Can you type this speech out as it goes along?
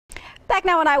Back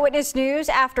now on Eyewitness News,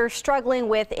 after struggling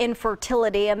with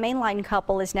infertility, a mainline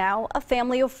couple is now a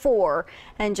family of 4.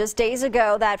 And just days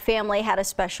ago, that family had a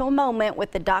special moment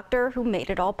with the doctor who made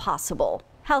it all possible.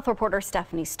 Health reporter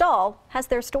Stahl has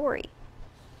their story.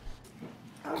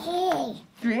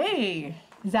 3.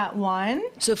 Is that 1?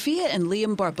 Sophia and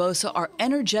Liam Barbosa are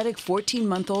energetic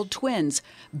 14-month-old twins,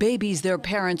 babies their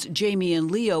parents Jamie and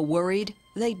Leo worried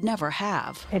they'd never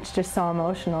have. It's just so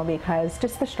emotional because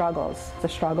just the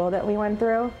struggle that we went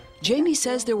through. Jamie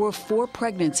says there were 4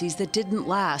 pregnancies that didn't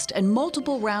last and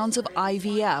multiple rounds of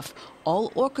IVF,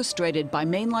 all orchestrated by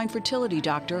mainline fertility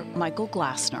doctor Michael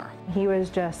Glassner. He was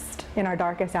just in our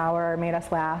darkest hour, made us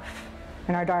laugh.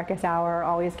 In our darkest hour,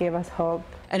 always gave us hope.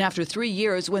 And after 3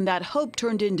 years, when that hope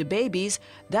turned into babies,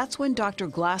 that's when Dr.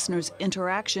 Glassner's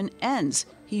interaction ends.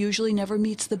 He usually never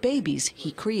meets the babies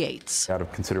he creates. Out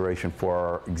of consideration for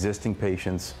our existing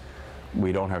patients,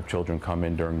 we don't have children come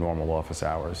in during normal office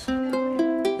hours.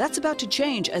 That's about to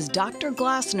change as Dr.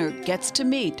 Glassner gets to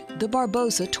meet the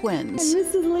Barbosa twins. And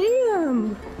this is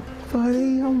Liam.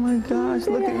 Buddy, oh my gosh,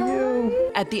 look at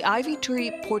you. At the Ivy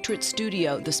Tree Portrait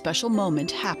Studio, the special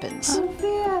moment happens.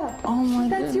 Sophia, Oh my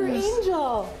that's goodness. your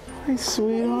angel. Hi,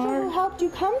 sweetheart. Who helped you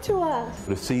come to us?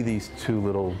 To see these 2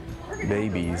 little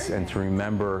babies and to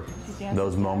remember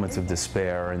those moments of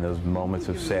despair and those moments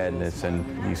of sadness, and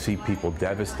you see people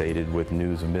devastated with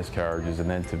news of miscarriages, and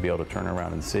then to be able to turn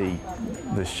around and see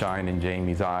the shine in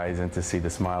Jamie's eyes and to see the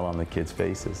smile on the kids'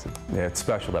 faces. Yeah, it's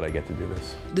special that I get to do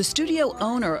this. The studio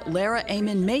owner, Lara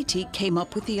Amon-Métis, came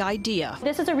up with the idea.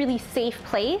 This is a really safe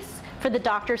place for the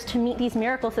doctors to meet these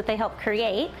miracles that they help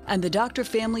create. And the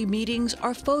doctor-family meetings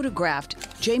are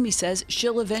photographed. Jamie says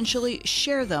she'll eventually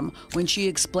share them when she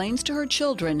explains to her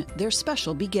children their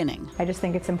special beginning. I just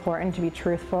think it's important to be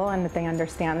truthful and that they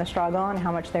understand the struggle and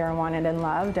how much they are wanted and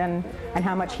loved and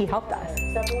how much he helped us.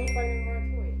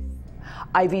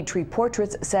 Ivy Tree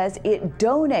Portraits says it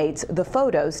donates the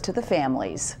photos to the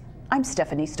families. I'm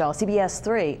Stephanie Stahl, CBS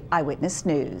 3 Eyewitness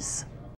News.